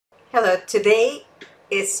Hello, today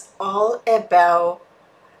is all about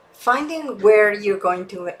finding where you're going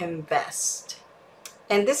to invest.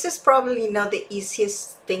 And this is probably not the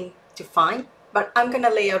easiest thing to find, but I'm going to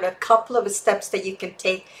lay out a couple of steps that you can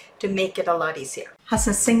take to make it a lot easier. As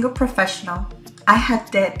a single professional, I had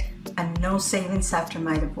debt and no savings after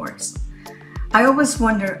my divorce. I always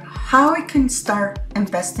wonder how I can start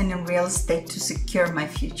investing in real estate to secure my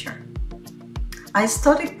future. I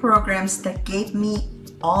studied programs that gave me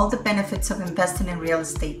all the benefits of investing in real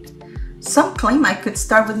estate. Some claim I could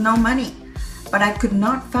start with no money, but I could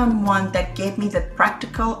not find one that gave me the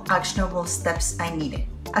practical, actionable steps I needed.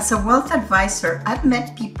 As a wealth advisor, I've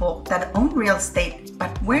met people that own real estate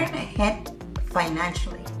but weren't ahead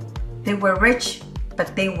financially. They were rich,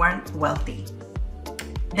 but they weren't wealthy.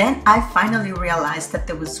 Then I finally realized that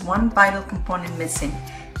there was one vital component missing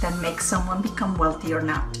that makes someone become wealthy or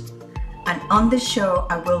not. And on the show,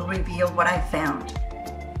 I will reveal what I found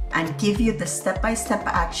and give you the step-by-step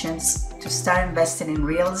actions to start investing in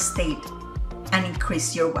real estate and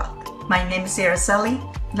increase your wealth. My name is Araceli.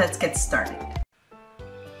 Let's get started.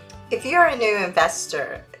 If you're a new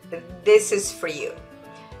investor, this is for you,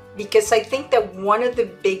 because I think that one of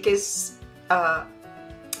the biggest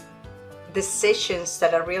decisions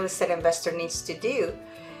that a real estate investor needs to do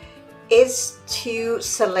is to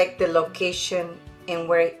select the location in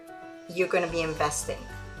where you're going to be investing.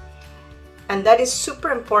 And that is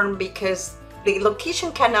super important because the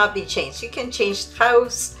location cannot be changed. You can change the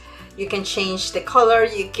house, you can change the color,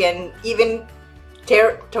 you can even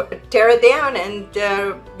tear it down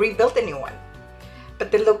and rebuild a new one.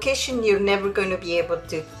 But the location, you're never going to be able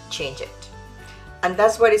to change it. And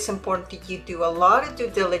that's why it's important that you do a lot of due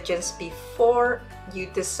diligence before you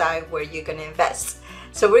decide where you're going to invest.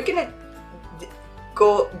 So we're going to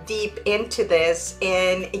go deep into this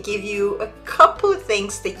and give you a couple of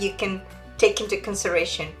things that you can take into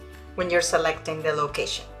consideration when you're selecting the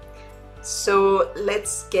location. So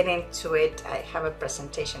let's get into it. I have a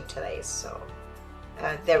presentation today, so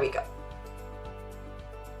there we go.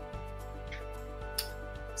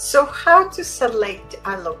 So how to select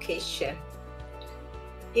a location?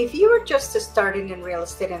 If you are just starting in real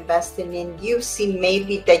estate investing and you've seen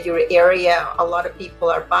maybe that your area, a lot of people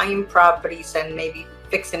are buying properties and maybe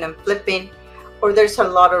fixing and flipping, or there's a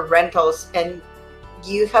lot of rentals and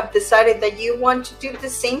you have decided that you want to do the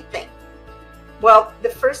same thing. Well, the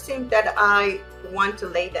first thing that I want to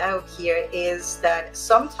lay out here is that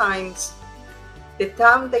sometimes the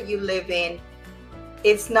town that you live in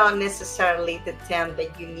is not necessarily the town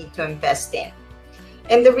that you need to invest in.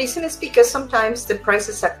 And the reason is because sometimes the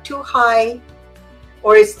prices are too high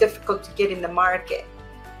or it's difficult to get in the market.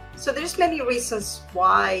 So there's many reasons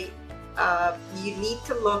why you need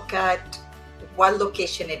to look at what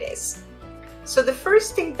location it is. So the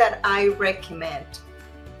first thing that I recommend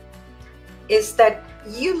is that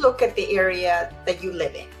you look at the area that you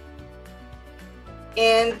live in.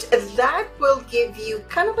 And that will give you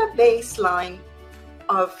kind of a baseline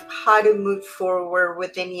of how to move forward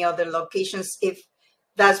with any other locations if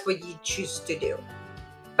that's what you choose to do.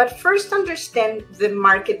 But first, understand the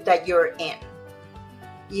market that you're in.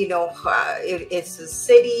 You know, it's a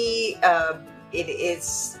city, it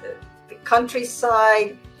is the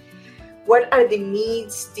countryside. What are the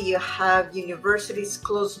needs? Do you have universities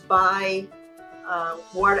close by?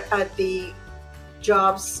 What are the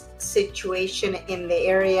jobs situation in the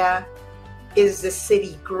area? Is the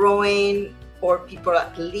city growing or people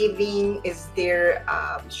are leaving? Is there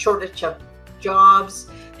a shortage of jobs?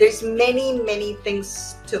 There's many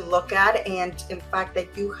things to look at, and in fact I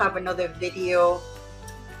do have another video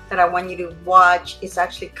that I want you to watch. It's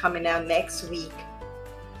actually coming out next week,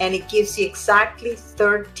 and it gives you exactly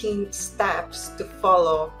 13 steps to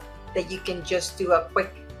follow that you can just do a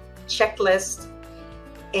quick checklist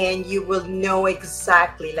and you will know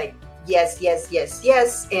exactly like yes,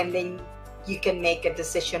 and then you can make a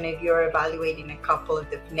decision if you're evaluating a couple of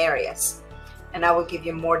different areas. And I will give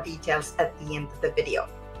you more details at the end of the video.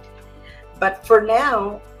 But for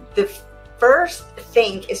now, the first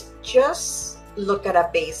thing is just look at a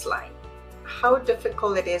baseline. How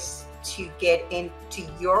difficult it is to get into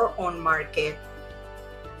your own market,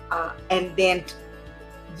 and then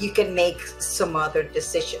you can make some other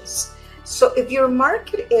decisions. So if your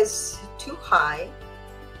market is too high,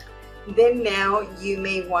 then now you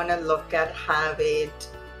may want to look at have it,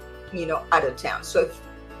 you know, out of town. So if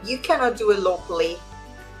you cannot do it locally,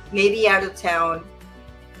 maybe out of town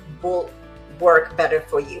will work better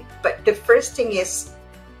for you. But the first thing is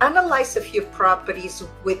analyze a few properties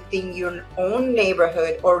within your own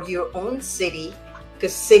neighborhood or your own city,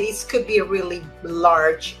 because cities could be really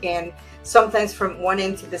large, and sometimes from one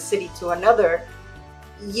end of the city to another,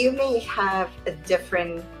 you may have a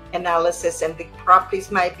different analysis and the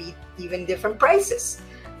properties might be even different prices.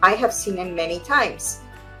 I have seen it many times.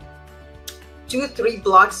 2-3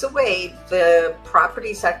 blocks away, the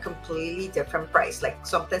properties are completely different price, like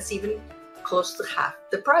sometimes even close to half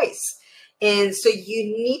the price. And so you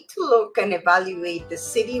need to look and evaluate the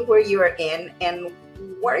city where you're in and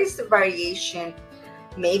what is the variation.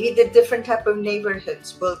 Maybe the different type of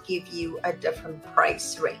neighborhoods will give you a different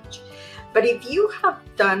price range. But if you have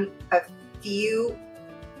done a few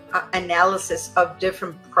analysis of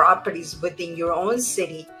different properties within your own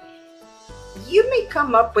city, you may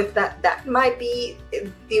come up with that might be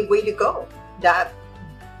the way to go. That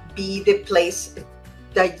be the place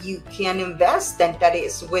that you can invest and that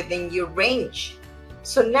is within your range.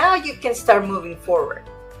 So now you can start moving forward.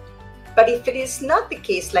 But if it is not the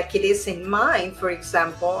case, like it is in mine, for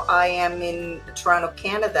example, I am in Toronto,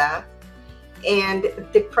 Canada, and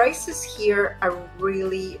the prices here are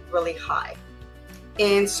really, really high.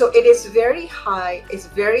 And so it is very high, it's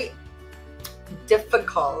very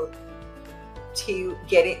difficult to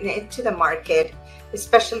get into the market,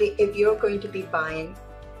 especially if you're going to be buying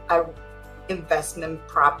an investment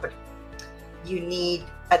property. You need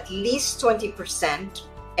at least 20%.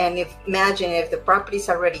 And imagine if the property is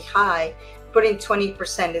already high, putting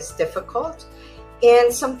 20% is difficult.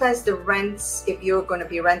 And sometimes the rents, if you're going to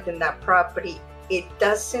be renting that property, it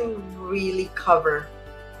doesn't really cover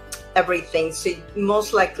everything. So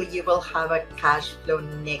most likely you will have a cash flow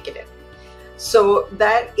negative. So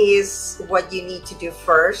that is what you need to do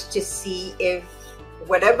first to see if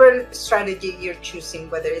whatever strategy you're choosing,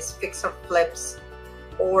 whether it's fix or flips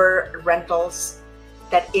or rentals,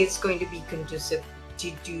 that is going to be conducive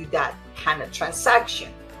to do that kind of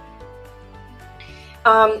transaction.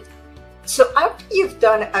 So after you've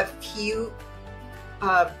done a few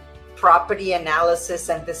property analysis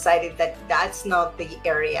and decided that that's not the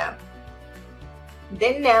area,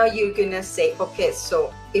 then now you're gonna say, okay,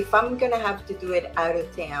 so if I'm gonna have to do it out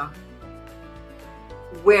of town,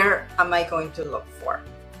 where am I going to look for?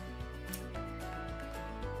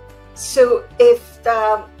 So if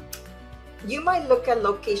you might look at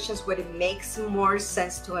locations where it makes more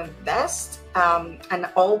sense to invest, and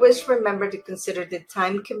always remember to consider the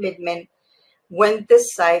time commitment when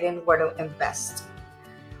deciding where to invest.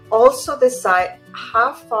 Also decide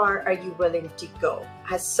how far are you willing to go,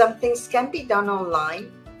 as some things can be done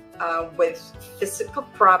online. With physical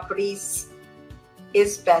properties,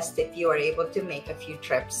 is best if you are able to make a few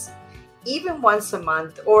trips, even once a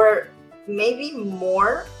month, or maybe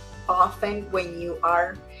more often when you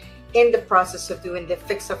are in the process of doing the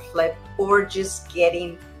fix or flip, or just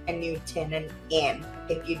getting a new tenant in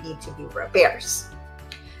if you need to do repairs.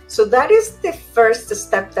 So that is the first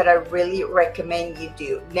step that I really recommend you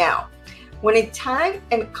do. Now, when it time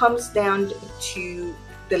and comes down to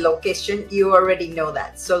the location, you already know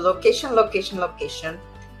that. So location, location, location.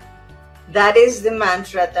 That is the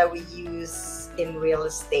mantra that we use in real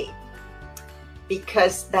estate,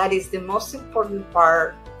 because that is the most important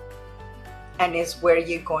part and is where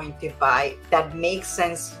you're going to buy that makes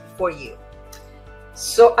sense for you.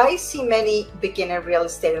 So I see many beginner real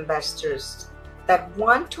estate investors that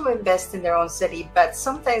want to invest in their own city, but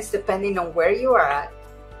sometimes depending on where you are at,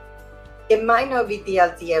 it might not be the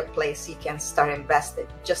ideal place you can start investing,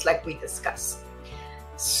 just like we discussed.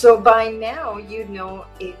 So by now, you know,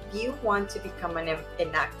 if you want to become an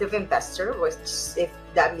active investor, which if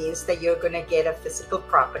that means that you're going to get a physical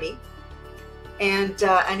property, and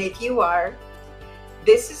if you are,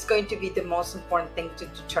 this is going to be the most important thing to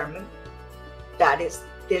determine. That is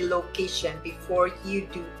the location before you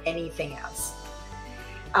do anything else.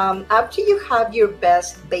 After you have your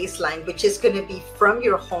best baseline, which is going to be from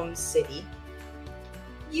your home city,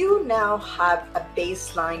 you now have a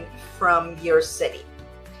baseline from your city.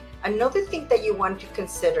 Another thing that you want to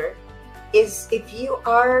consider is if you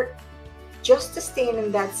are just staying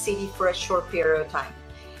in that city for a short period of time.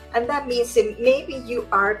 And that means that maybe you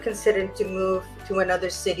are considering to move to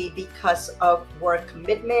another city because of work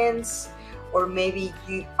commitments, or maybe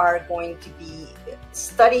you are going to be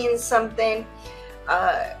studying something,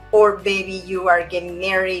 or maybe you are getting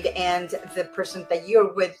married and the person that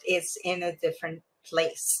you're with is in a different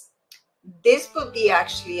place. This will be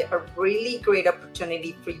actually a really great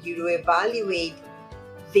opportunity for you to evaluate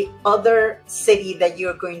the other city that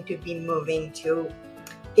you're going to be moving to,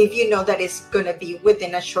 if you know that it's going to be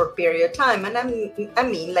within a short period of time. And I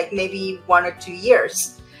mean like maybe 1 or 2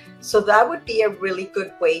 years. So that would be a really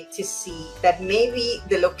good way to see that maybe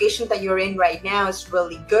the location that you're in right now is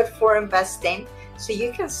really good for investing. So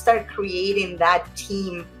you can start creating that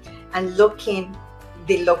team and looking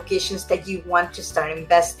the locations that you want to start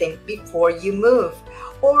investing before you move.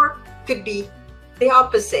 Or could be the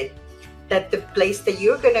opposite, that the place that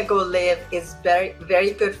you're going to go live is very,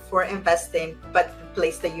 very good for investing, but the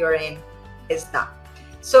place that you're in is not.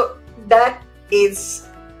 So that is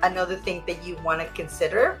another thing that you want to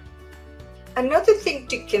consider. Another thing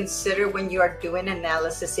to consider when you are doing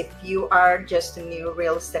analysis, if you are just a new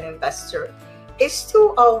real estate investor, is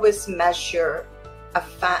to always measure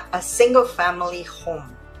a single family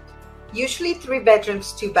home. Usually 3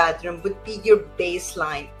 bedrooms, 2 bathrooms would be your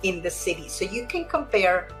baseline in the city. So you can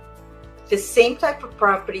compare the same type of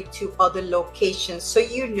property to other locations so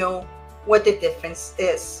you know what the difference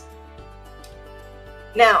is.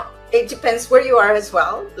 Now, it depends where you are as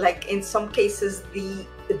well. Like in some cases, the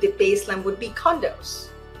baseline would be condos.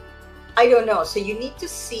 I don't know. So you need to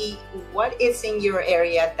see what is in your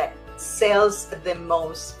area that sells the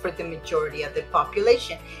most for the majority of the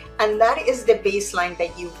population. And that is the baseline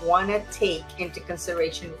that you want to take into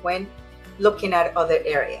consideration when looking at other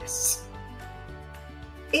areas.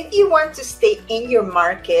 If you want to stay in your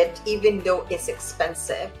market, even though it's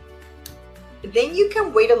expensive, then you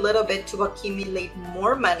can wait a little bit to accumulate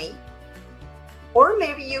more money, or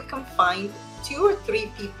maybe you can find 2 or 3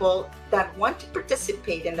 people that want to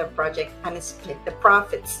participate in the project and split the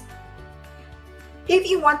profits. If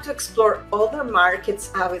you want to explore other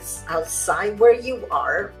markets outside where you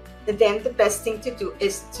are, then the best thing to do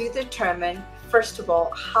is to determine, first of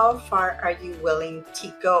all, how far are you willing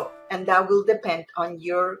to go? And that will depend on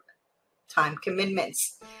your time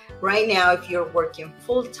commitments. Right now, if you're working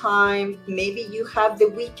full-time, maybe you have the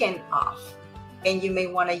weekend off, and you may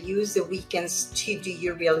want to use the weekends to do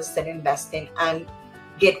your real estate investing and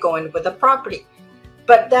get going with the property.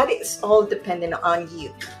 But that is all dependent on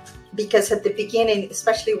you, because at the beginning,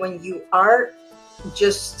 especially when you are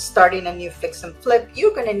just starting a new fix and flip,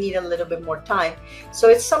 you're going to need a little bit more time. So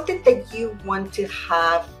it's something that you want to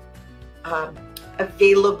have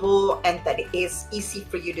available and that is easy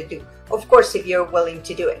for you to do. Of course, if you're willing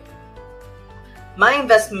to do it. My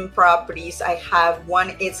investment properties, I have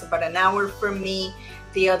one, it's about an hour from me.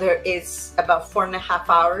 The other is about 4.5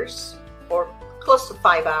 hours or close to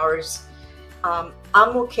 5 hours. I'm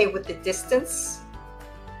okay with the distance,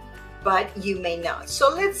 but you may not. So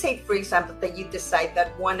let's say, for example, that you decide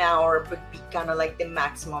that 1 hour would be kind of like the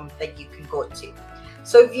maximum that you can go to.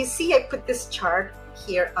 So if you see, I put this chart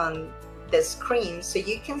here on the screen so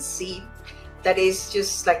you can see that is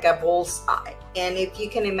just like a bullseye. And if you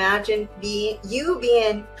can imagine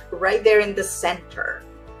being right there in the center,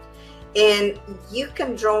 and you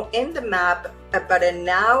can draw in the map about an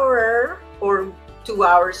hour or 2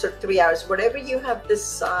 hours or 3 hours, whatever you have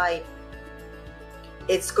decided,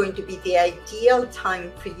 it's going to be the ideal time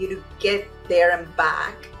for you to get there and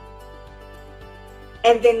back.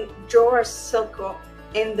 And then draw a circle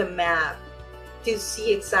in the map to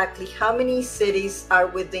see exactly how many cities are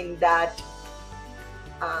within that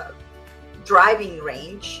driving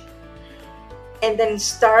range, and then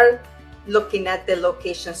start looking at the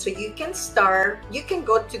location. So you can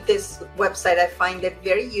go to this website. I find it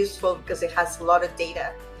very useful because it has a lot of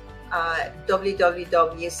data,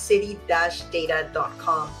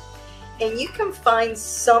 www.city-data.com, and you can find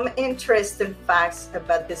some interesting facts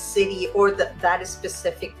about the city or that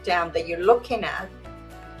specific town that you're looking at,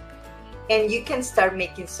 and you can start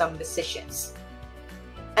making some decisions.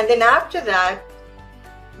 And then after that,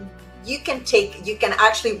 you can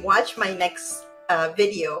actually watch my next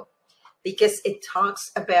video, because it talks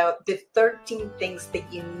about the 13 things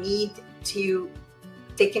that you need to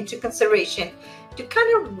take into consideration to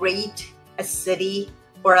kind of rate a city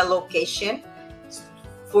or a location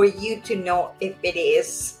for you to know if it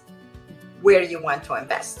is where you want to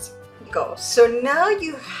invest. So now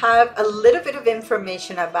you have a little bit of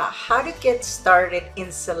information about how to get started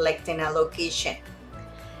in selecting a location.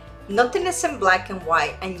 Nothing is in black and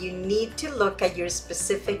white, and you need to look at your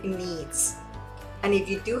specific needs. And if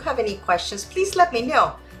you do have any questions, please let me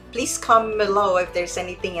know. Please comment below if there's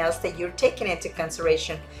anything else that you're taking into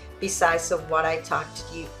consideration besides of what I talked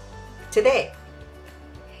to you today.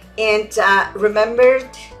 And remember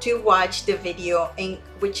to watch the video in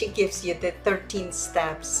which it gives you the 13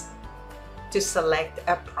 steps to select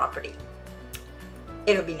a property.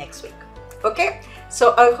 It'll be next week. Okay,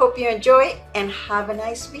 so I hope you enjoy and have a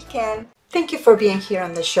nice weekend. Thank you for being here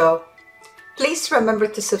on the show. Please remember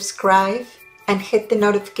to subscribe and hit the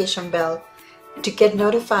notification bell to get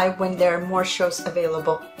notified when there are more shows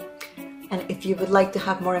available. And if you would like to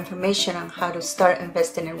have more information on how to start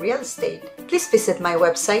investing in real estate, please visit my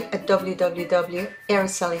website at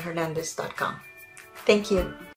www.aracelihernandez.com. Thank you.